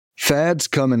Fads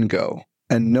come and go,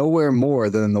 and nowhere more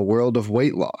than in the world of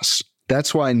weight loss.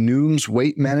 That's why Noom's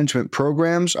weight management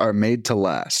programs are made to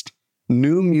last.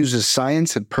 Noom uses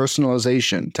science and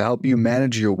personalization to help you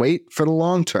manage your weight for the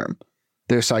long term.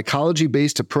 Their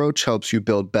psychology-based approach helps you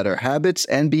build better habits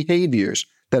and behaviors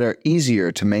that are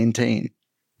easier to maintain.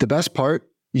 The best part?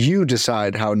 You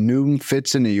decide how Noom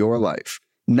fits into your life,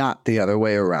 not the other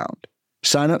way around.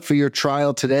 Sign up for your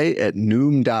trial today at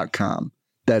Noom.com.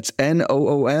 That's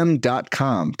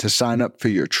Noom.com to sign up for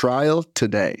your trial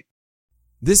today.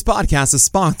 This podcast is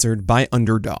sponsored by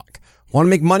Underdog. Want to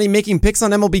make money making picks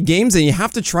on MLB games? And you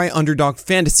have to try Underdog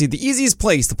Fantasy, the easiest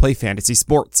place to play fantasy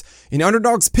sports. In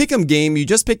Underdog's Pick'em game, you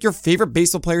just pick your favorite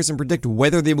baseball players and predict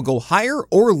whether they will go higher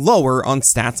or lower on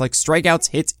stats like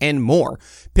strikeouts, hits, and more.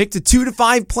 Pick to 2 to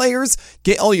 5 players,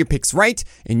 get all your picks right,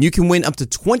 and you can win up to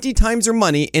 20 times your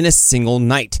money in a single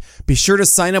night. Be sure to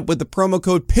sign up with the promo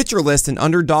code PitcherList, and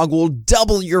Underdog will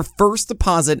double your first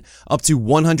deposit up to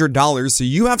 $100, so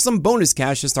you have some bonus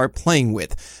cash to start playing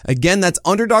with. Again, that's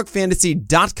UnderdogFantasy.com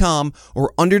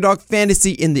or Underdog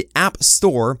Fantasy in the App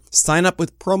Store. Sign up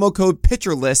with promo code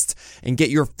PitcherList and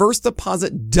get your first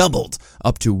deposit doubled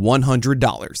up to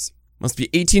 $100. Must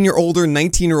be 18 or older,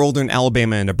 19 or older in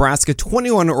Alabama and Nebraska,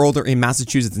 21 or older in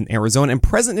Massachusetts and Arizona, and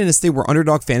present in a state where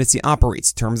Underdog Fantasy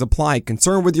operates. Terms apply.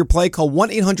 Concerned with your play? Call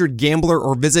 1-800-GAMBLER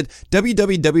or visit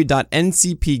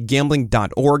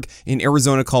www.ncpgambling.org. In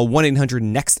Arizona, call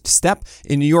 1-800-NEXT-STEP.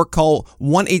 In New York, call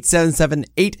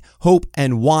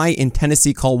 1-877-8-HOPE-NY. In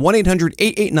Tennessee, call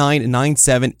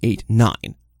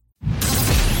 1-800-889-9789.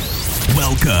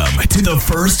 Welcome to the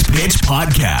First Pitch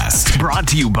Podcast, brought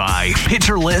to you by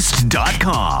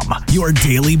PitcherList.com, your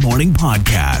daily morning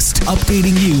podcast,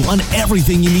 updating you on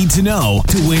everything you need to know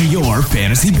to win your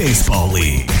fantasy baseball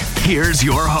league. Here's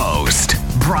your host,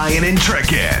 Brian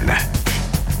Intrikin.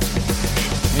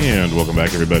 And welcome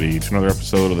back, everybody, to another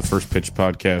episode of the First Pitch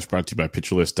Podcast, brought to you by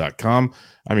PitcherList.com.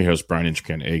 I'm your host, Brian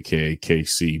Intrikin, a.k.a.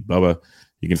 KC Bubba.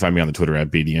 You can find me on the Twitter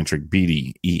at BDintric,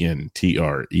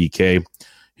 BDENTREK.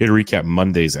 Here to recap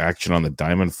Monday's action on the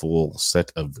diamond, full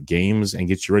set of games, and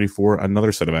get you ready for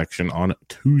another set of action on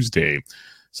Tuesday.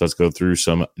 So let's go through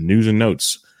some news and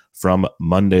notes from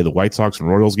Monday. The White Sox and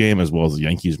Royals game, as well as the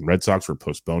Yankees and Red Sox, were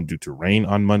postponed due to rain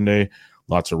on Monday.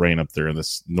 Lots of rain up there in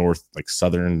this north, like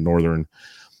northern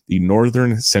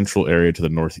central area to the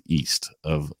northeast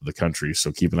of the country.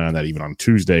 So keep an eye on that even on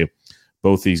Tuesday.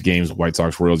 Both these games, White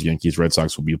Sox, Royals, Yankees, Red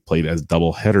Sox, will be played as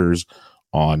double headers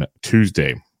on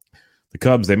Tuesday. The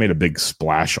Cubs, they made a big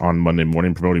splash on Monday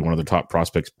morning, promoting one of their top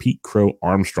prospects, Pete Crow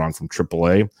Armstrong from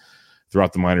AAA.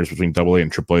 Throughout the minors between AA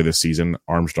and AAA this season,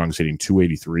 Armstrong's hitting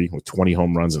 .283 with 20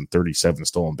 home runs and 37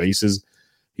 stolen bases.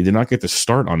 He did not get the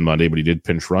start on Monday, but he did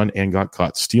pinch run and got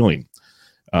caught stealing.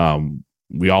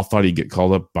 We all thought he'd get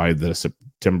called up by the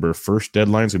September 1st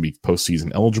deadline, so he'd be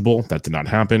postseason eligible. That did not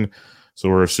happen. So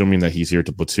we're assuming that he's here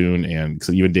to platoon, and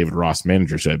because even David Ross,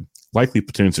 manager, said likely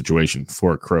platoon situation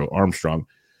for Crow Armstrong.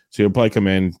 So he'll probably come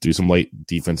in, do some late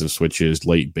defensive switches,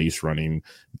 late base running,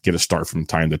 get a start from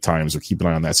time to time. So keep an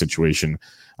eye on that situation.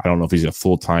 I don't know if he's a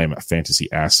full-time fantasy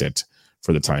asset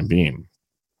for the time being.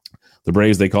 The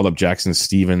Braves, they called up Jackson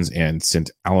Stevens and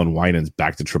sent Alan Winans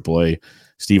back to AAA.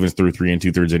 Stevens threw 3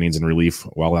 2/3 innings in relief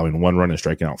while allowing 1 run and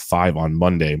striking out 5 on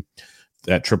Monday.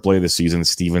 At AAA this season,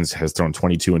 Stevens has thrown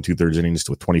 22 2/3 innings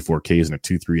with 24 Ks and a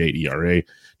 2.38 ERA.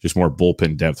 Just more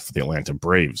bullpen depth for the Atlanta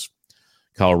Braves.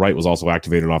 Kyle Wright was also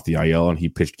activated off the IL, and he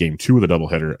pitched game 2 of the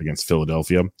doubleheader against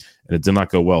Philadelphia, and it did not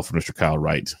go well for Mr. Kyle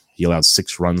Wright. He allowed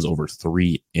 6 runs over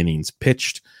 3 innings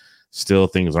pitched. Still,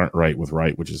 things aren't right with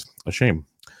Wright, which is a shame.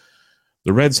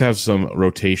 The Reds have some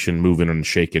rotation moving and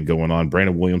shaking going on.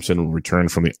 Brandon Williamson will return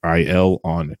from the IL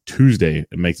on Tuesday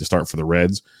and make the start for the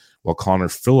Reds, while Connor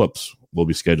Phillips will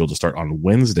be scheduled to start on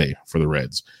Wednesday for the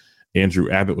Reds. Andrew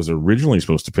Abbott was originally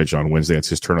supposed to pitch on Wednesday. That's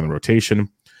his turn on the rotation,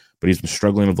 but he's been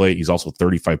struggling of late. He's also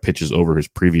 35 pitches over his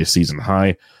previous season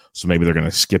high, so maybe they're going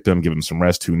to skip him, give him some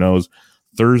rest. Who knows?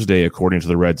 Thursday, according to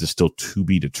the Reds, is still to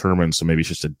be determined, so maybe it's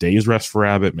just a day's rest for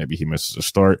Abbott. Maybe he misses a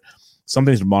start.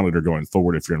 Something to monitor going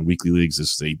forward. If you're in weekly leagues,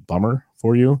 this is a bummer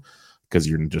for you because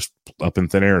you're just up in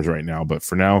thin airs right now. But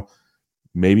for now,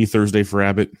 maybe Thursday for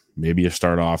Abbott, maybe a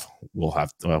start off. We'll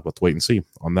have to wait and see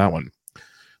on that one.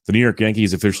 The New York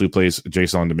Yankees officially place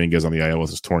Jason Dominguez on the IL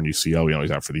with his torn UCL. We know he's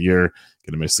out for the year.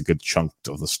 Going to miss a good chunk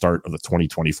of the start of the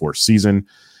 2024 season.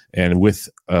 And with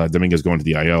Dominguez going to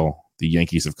the IL, the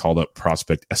Yankees have called up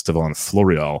prospect Estevan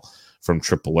Florial from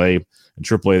AAA. In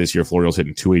AAA this year, Florial's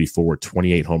hitting .284,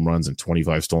 28 home runs, and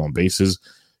 25 stolen bases.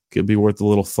 Could be worth a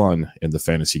little fun in the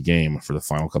fantasy game for the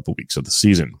final couple weeks of the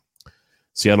season.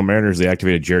 Seattle Mariners, they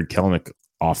activated Jared Kelenic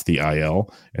off the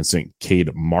IL and sent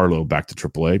Cade Marlowe back to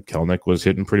AAA. Kelenic was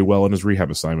hitting pretty well in his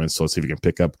rehab assignments, so let's see if he can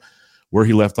pick up where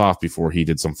he left off before he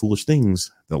did some foolish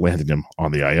things that landed him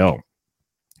on the IL.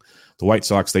 The White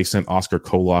Sox, they sent Oscar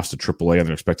Colas to AAA, and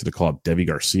they're expected to call up Devi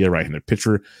Garcia, right-handed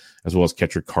pitcher, as well as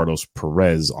catcher Carlos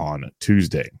Perez on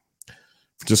Tuesday.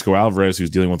 Francisco Alvarez, who's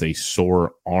dealing with a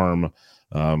sore arm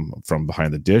from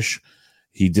behind the dish,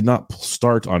 he did not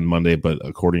start on Monday, but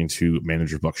according to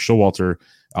manager Buck Showalter,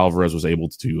 Alvarez was able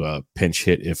to pinch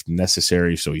hit if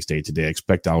necessary, so he stayed today. I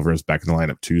expect Alvarez back in the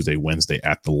lineup Tuesday, Wednesday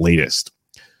at the latest.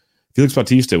 Felix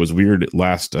Bautista was weird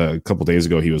last couple days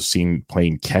ago. He was seen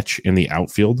playing catch in the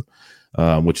outfield,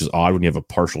 which is odd when you have a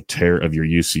partial tear of your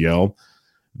UCL.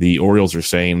 The Orioles are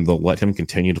saying they'll let him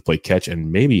continue to play catch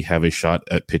and maybe have a shot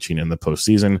at pitching in the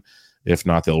postseason. If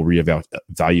not, they'll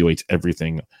reevaluate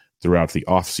everything throughout the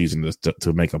offseason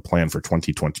to make a plan for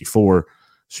 2024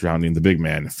 surrounding the big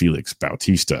man, Felix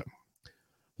Bautista.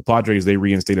 The Padres, they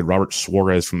reinstated Robert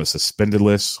Suarez from the suspended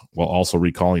list while also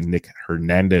recalling Nick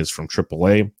Hernandez from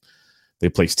AAA. They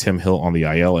placed Tim Hill on the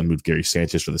IL and moved Gary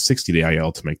Sanchez for the 60-day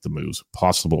IL to make the moves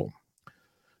possible.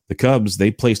 The Cubs,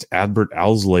 they placed Adbert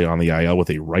Alzolay on the IL with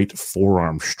a right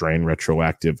forearm strain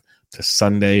retroactive to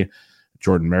Sunday.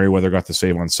 Jordan Merriweather got the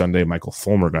save on Sunday. Michael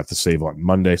Fulmer got the save on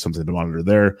Monday. Something to monitor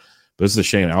there. But this is a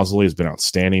shame. Alzolay has been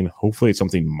outstanding. Hopefully it's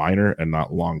something minor and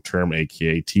not long-term,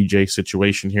 a.k.a. TJ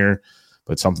situation here,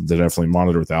 but something to definitely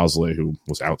monitor with Alzolay, who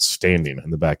was outstanding in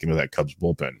the back end of that Cubs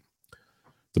bullpen.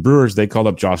 The Brewers, they called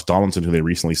up Josh Donaldson, who they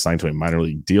recently signed to a minor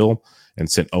league deal, and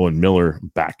sent Owen Miller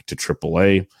back to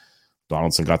AAA.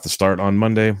 Donaldson got the start on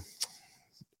Monday.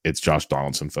 It's Josh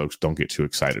Donaldson, folks. Don't get too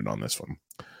excited on this one.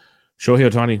 Shohei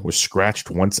Ohtani was scratched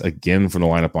once again from the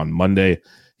lineup on Monday.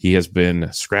 He has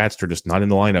been scratched or just not in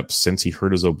the lineup since he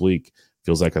hurt his oblique.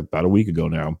 Feels like about a week ago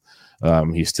now.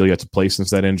 He's still yet to play since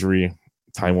that injury.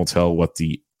 Time will tell what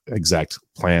the exact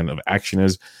plan of action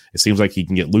is. It seems like he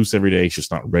can get loose every day. He's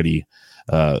just not ready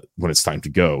when it's time to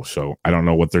go. So I don't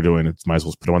know what they're doing. It might as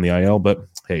well put him on the IL, but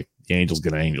hey, the Angels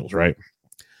get Angels, right?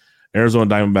 Arizona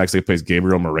Diamondbacks, they placed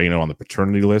Gabriel Moreno on the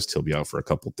paternity list. He'll be out for a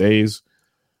couple days.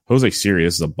 Jose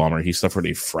Sirius is a bummer. He suffered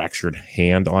a fractured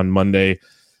hand on Monday.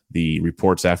 The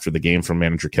reports after the game from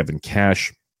manager Kevin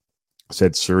Cash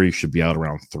said Siri should be out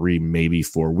around 3, maybe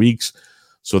 4 weeks.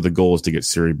 So the goal is to get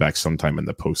Siri back sometime in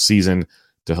the postseason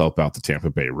to help out the Tampa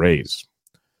Bay Rays.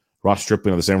 Ross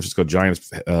Stripling of the San Francisco Giants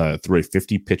threw a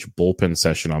 50-pitch bullpen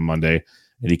session on Monday,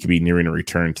 and he could be nearing a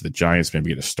return to the Giants,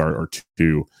 maybe get a start or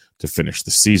two to finish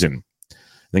the season. And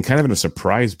then kind of in a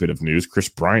surprise bit of news, Chris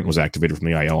Bryant was activated from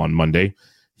the IL on Monday.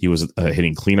 He was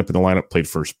hitting cleanup in the lineup, played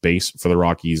first base for the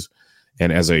Rockies,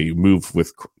 and as a move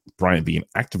with Bryant being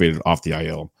activated off the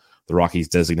IL, the Rockies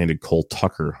designated Cole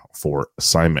Tucker for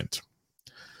assignment.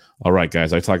 All right,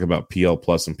 guys, I talk about PL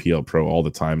Plus and PL Pro all the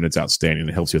time, and it's outstanding.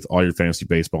 It helps you with all your fantasy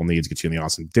baseball needs, gets you in the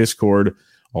awesome Discord,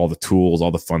 all the tools,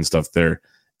 all the fun stuff there.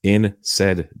 In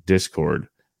said Discord,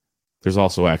 there's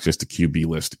also access to QB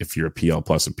List if you're a PL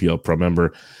Plus and PL Pro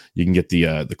member. You can get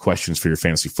the questions for your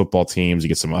fantasy football teams. You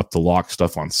get some up-the-lock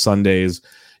stuff on Sundays.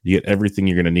 You get everything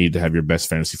you're going to need to have your best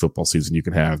fantasy football season you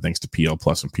can have thanks to PL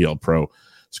Plus and PL Pro.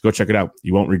 So go check it out.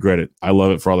 You won't regret it. I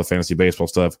love it for all the fantasy baseball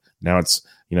stuff. Now it's,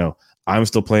 I'm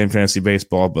still playing fantasy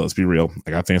baseball, but let's be real.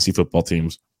 I got fantasy football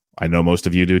teams. I know most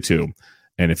of you do too.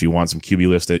 And if you want some QB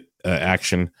List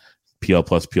action, PL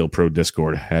Plus, PL Pro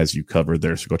Discord has you covered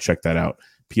there. So go check that out.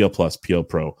 PL Plus, PL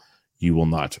Pro. You will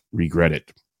not regret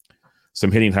it.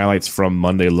 Some hitting highlights from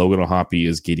Monday. Logan O'Hoppe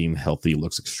is getting healthy.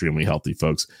 Looks extremely healthy,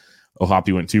 folks.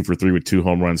 O'Hoppe went 2 for 3 with 2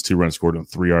 home runs, 2 runs scored, and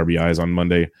 3 RBIs on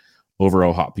Monday. Over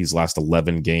O'Hoppe's last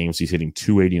 11 games, he's hitting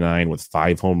 .289 with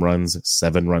 5 home runs,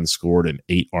 7 runs scored, and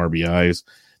 8 RBIs.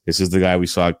 This is the guy we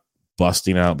saw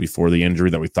busting out before the injury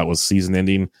that we thought was season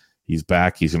ending. He's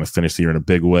back. He's going to finish the year in a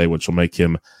big way, which will make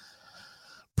him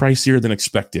pricier than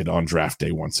expected on draft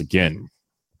day once again.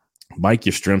 Mike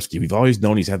Yastrzemski, we've always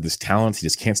known he's had this talent. He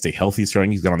just can't stay healthy. He's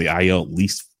been on the IL at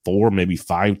least 4, maybe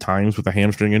 5 times with a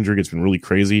hamstring injury. It's been really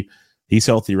crazy. He's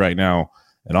healthy right now.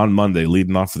 And on Monday,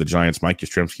 leading off for the Giants, Mike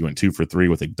Yastrzemski went 2 for 3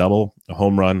 with a double, a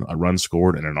home run, a run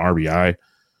scored, and an RBI.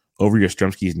 Over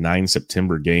Yastrzemski's 9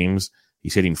 September games,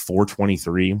 he's hitting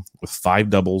 .423 with 5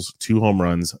 doubles, 2 home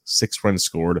runs, 6 runs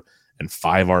scored, and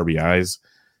 5 RBIs.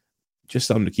 Just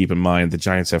something to keep in mind. The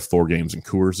Giants have 4 games in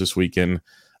Coors this weekend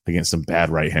against some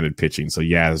bad right-handed pitching. So,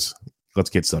 Yaz,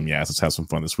 let's get some Yaz. Let's have some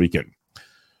fun this weekend.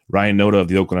 Ryan Noda of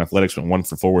the Oakland Athletics went 1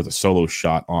 for 4 with a solo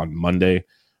shot on Monday.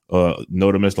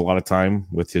 Noda missed a lot of time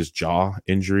with his jaw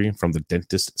injury from the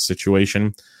dentist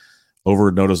situation.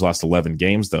 Over Noda's last 11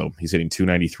 games, though, he's hitting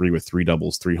 .293 with 3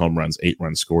 doubles, 3 home runs, 8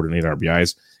 runs scored, and 8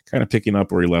 RBIs, kind of picking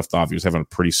up where he left off. He was having a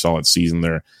pretty solid season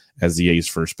there as the A's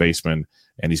first baseman,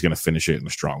 and he's going to finish it in a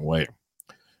strong way.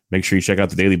 Make sure you check out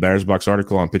the Daily Batters Box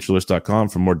article on PitcherList.com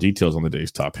for more details on the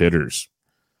day's top hitters.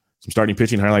 Some starting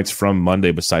pitching highlights from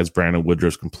Monday besides Brandon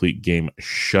Woodruff's complete game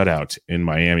shutout in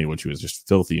Miami, which he was just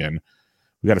filthy in.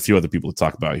 We got a few other people to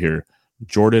talk about here.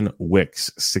 Jordan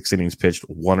Wicks, 6 innings pitched,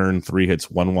 1 earned, 3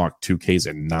 hits, 1 walk, 2 Ks,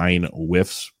 and 9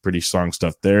 whiffs. Pretty strong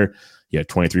stuff there. He had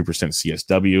 23%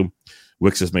 CSW.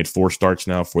 Wicks has made 4 starts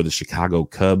now for the Chicago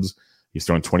Cubs. He's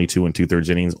thrown 22 and 2/3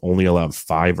 innings, only allowed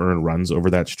 5 earned runs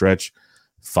over that stretch,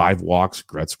 5 walks.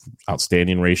 That's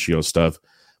outstanding ratio stuff,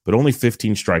 but only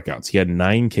 15 strikeouts. He had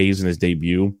 9 Ks in his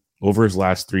debut. Over his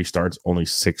last 3 starts, only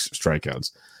 6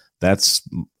 strikeouts. That's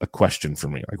a question for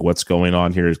me. Like, what's going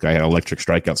on here? This guy had electric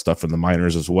strikeout stuff in the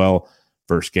minors as well.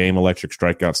 First game, electric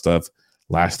strikeout stuff.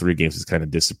 Last 3 games has kind of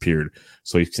disappeared.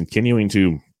 So he's continuing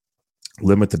to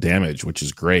limit the damage, which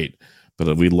is great.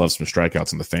 But we'd love some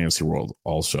strikeouts in the fantasy world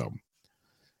also.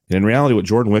 And in reality, what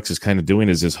Jordan Wicks is kind of doing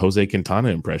is his Jose Quintana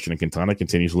impression. And Quintana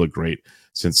continues to look great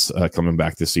since coming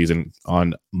back this season.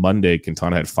 On Monday,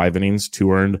 Quintana had 5 innings,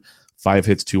 2 earned, 5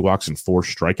 hits, 2 walks, and 4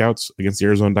 strikeouts against the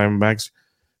Arizona Diamondbacks.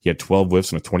 He had 12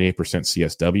 whiffs and a 28%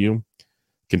 CSW.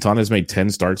 Quintana has made 10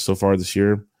 starts so far this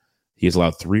year. He has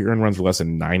allowed 3 earned runs or less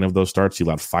in 9 of those starts. He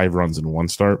allowed 5 runs in 1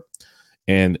 start.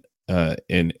 And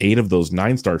in 8 of those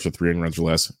 9 starts with 3 earned runs or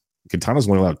less, Quintana's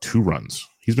only allowed 2 runs.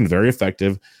 He's been very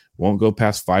effective. Won't go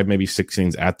past 5, maybe 6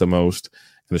 innings at the most.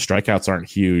 And the strikeouts aren't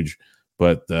huge,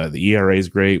 but the ERA is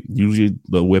great. Usually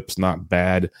the whip's not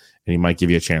bad, and he might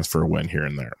give you a chance for a win here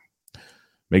and there.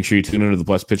 Make sure you tune into the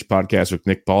Plus Pitch podcast with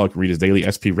Nick Pollock and read his daily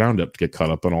SP Roundup to get caught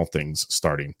up on all things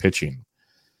starting pitching.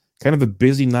 Kind of a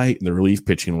busy night in the relief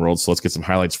pitching world, so let's get some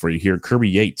highlights for you here. Kirby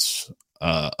Yates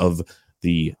of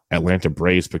the Atlanta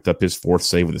Braves picked up his 4th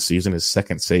save of the season, his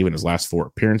 2nd save in his last 4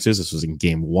 appearances. This was in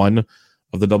game 1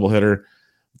 of the doubleheader.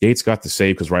 Yates got the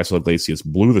save because Raisel Iglesias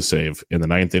blew the save in the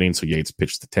 9th inning, so Yates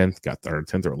pitched the 10th, got the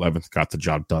 10th or 11th, got the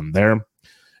job done there.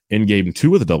 In game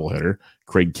 2 of the doubleheader,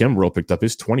 Craig Kimbrell picked up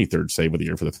his 23rd save of the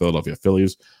year for the Philadelphia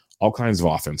Phillies. All kinds of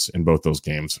offense in both those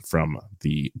games from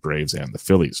the Braves and the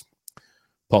Phillies.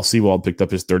 Paul Sewald picked up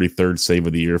his 33rd save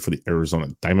of the year for the Arizona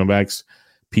Diamondbacks.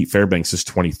 Pete Fairbanks, his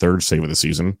 23rd save of the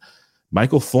season.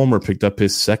 Michael Fulmer picked up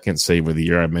his 2nd save of the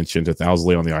year. I mentioned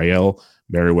Thousley on the IL.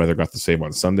 Merriweather got the save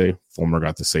on Sunday. Fulmer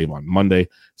got the save on Monday.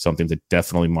 Something to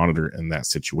definitely monitor in that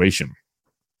situation.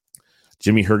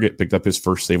 Jimmy Herget picked up his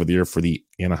 1st save of the year for the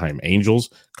Anaheim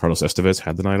Angels. Carlos Estevez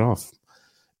had the night off.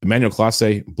 Emmanuel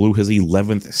Clase blew his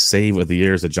 11th save of the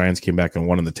year as the Giants came back and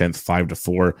won in the 10th,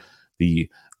 5-4. The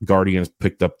Guardians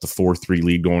picked up the 4-3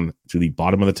 lead going to the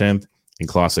bottom of the 10th, and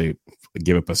Clase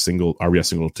gave up a single RBI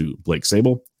single to Blake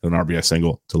Sable and an RBI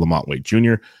single to Lamont Wade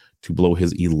Jr. to blow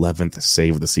his 11th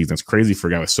save of the season. It's crazy for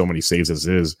a guy with so many saves as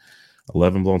it is.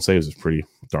 11 blown saves is pretty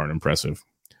darn impressive.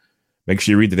 Make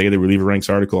sure you read the Daily Reliever Ranks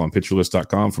article on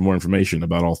PitcherList.com for more information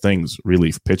about all things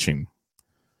relief pitching.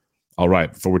 All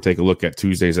right, before we take a look at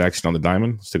Tuesday's action on the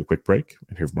diamond, let's take a quick break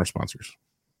and hear from our sponsors.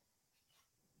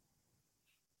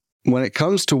 When it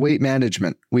comes to weight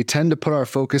management, we tend to put our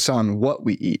focus on what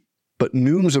we eat, but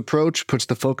Noom's approach puts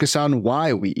the focus on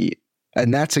why we eat,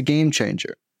 and that's a game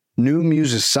changer. Noom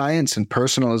uses science and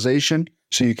personalization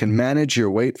so you can manage your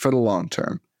weight for the long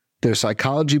term. Their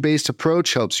psychology-based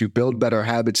approach helps you build better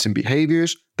habits and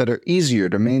behaviors that are easier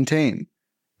to maintain.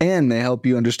 And they help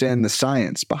you understand the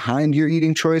science behind your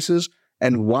eating choices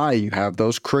and why you have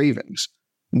those cravings.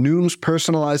 Noom's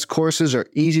personalized courses are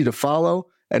easy to follow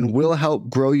and will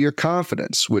help grow your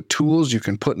confidence with tools you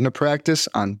can put into practice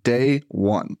on day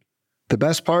 1. The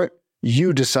best part?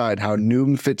 You decide how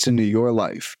Noom fits into your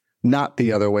life, not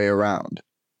the other way around.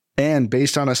 And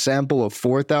based on a sample of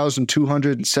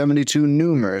 4,272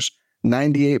 Noomers,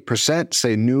 98%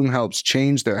 say Noom helps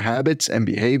change their habits and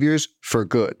behaviors for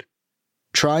good.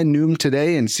 Try Noom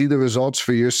today and see the results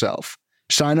for yourself.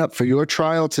 Sign up for your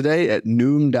trial today at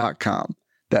Noom.com.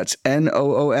 That's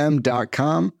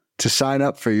Noom.com to sign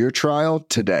up for your trial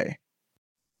today.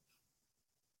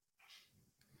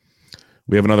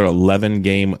 We have another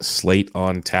 11-game slate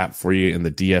on tap for you in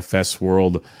the DFS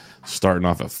world, starting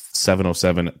off at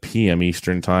 7:07 p.m.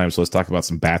 Eastern time. So let's talk about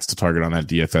some bats to target on that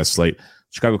DFS slate.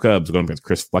 Chicago Cubs going against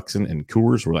Chris Flexen and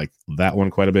Coors. We're like that one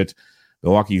quite a bit.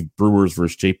 Milwaukee Brewers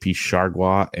versus JP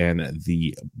Chargois and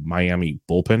the Miami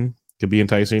bullpen could be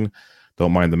enticing.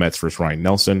 Don't mind the Mets versus Ryan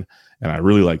Nelson. And I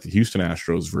really like the Houston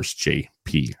Astros versus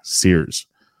JP Sears.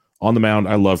 On the mound,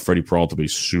 I love Freddie Peralta to be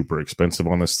super expensive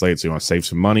on this slate, so you want to save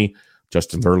some money.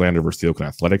 Justin Verlander versus the Oakland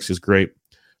Athletics is great.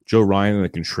 Joe Ryan in a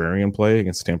contrarian play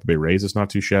against the Tampa Bay Rays is not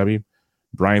too shabby.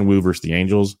 Brian Wu versus the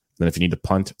Angels. Then if you need to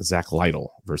punt, Zach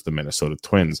Lytle versus the Minnesota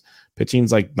Twins.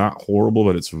 Pitching's like not horrible,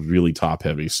 but it's really top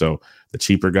heavy. So the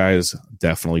cheaper guys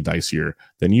definitely dicier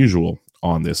than usual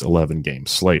on this 11-game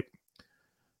slate.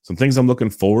 Some things I'm looking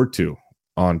forward to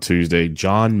on Tuesday.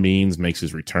 John Means makes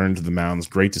his return to the mounds.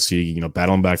 Great to see,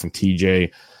 battling back from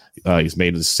TJ. He's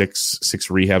made his six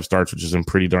rehab starts, which has been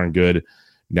pretty darn good.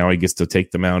 Now he gets to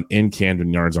take the mound in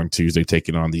Camden Yards on Tuesday,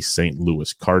 taking on the St.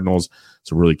 Louis Cardinals.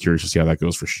 So really curious to see how that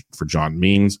goes for John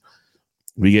Means.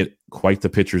 We get quite the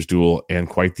pitcher's duel and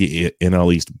quite the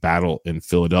NL East battle in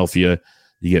Philadelphia.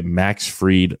 You get Max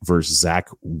Fried versus Zach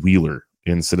Wheeler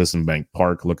in Citizen Bank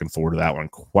Park. Looking forward to that one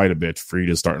quite a bit. Fried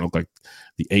is starting to look like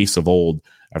the ace of old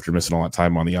after missing all that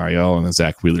time on the IL, and then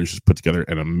Zach Wheeler's just put together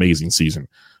an amazing season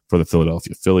for the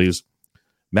Philadelphia Phillies.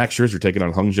 Max Scherzer taking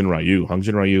on Hyun-Jin Ryu.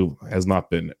 Hyun-Jin Ryu has not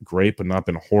been great, but not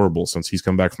been horrible since he's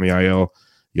come back from the IL.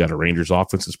 You got a Rangers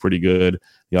offense that's pretty good.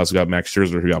 You also got Max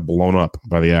Scherzer, who got blown up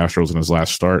by the Astros in his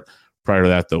last start. Prior to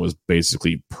that, though, was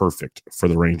basically perfect for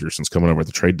the Rangers since coming over at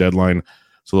the trade deadline.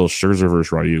 So a little Scherzer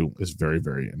versus Ryu is very,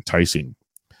 very enticing.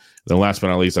 Then last but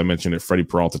not least, I mentioned it, Freddie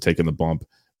Peralta taking the bump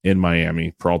in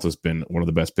Miami. Peralta's been one of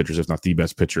the best pitchers, if not the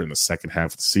best pitcher in the second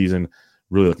half of the season.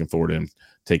 Really looking forward to him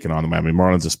taking on the Miami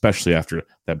Marlins, especially after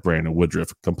that Brandon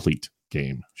Woodruff complete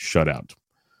game shutout.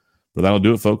 But that'll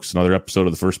do it, folks. Another episode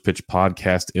of the First Pitch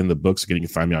podcast in the books. Again, you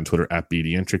can find me on Twitter at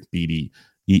BDentrek,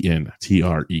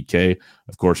 BDENTREK.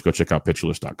 Of course, go check out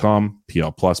PitcherList.com,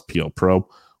 PL Plus, PL Pro.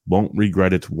 Won't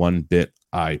regret it one bit,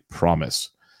 I promise.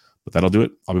 But that'll do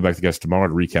it. I'll be back to you guys tomorrow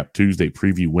to recap Tuesday,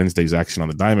 preview Wednesday's action on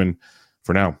the diamond.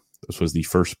 For now, this was the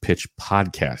First Pitch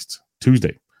podcast,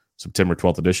 Tuesday, September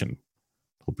 12th edition.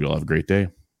 Hope you all have a great day.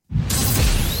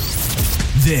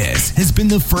 This has been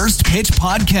the First Pitch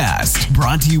Podcast,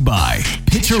 brought to you by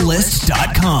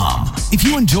PitcherList.com. If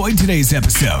you enjoyed today's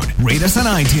episode, rate us on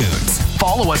iTunes,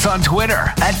 follow us on Twitter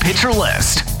at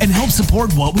PitcherList, and help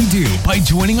support what we do by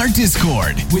joining our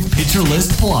Discord with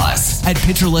PitcherList Plus at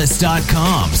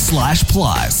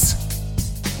PitcherList.com/plus.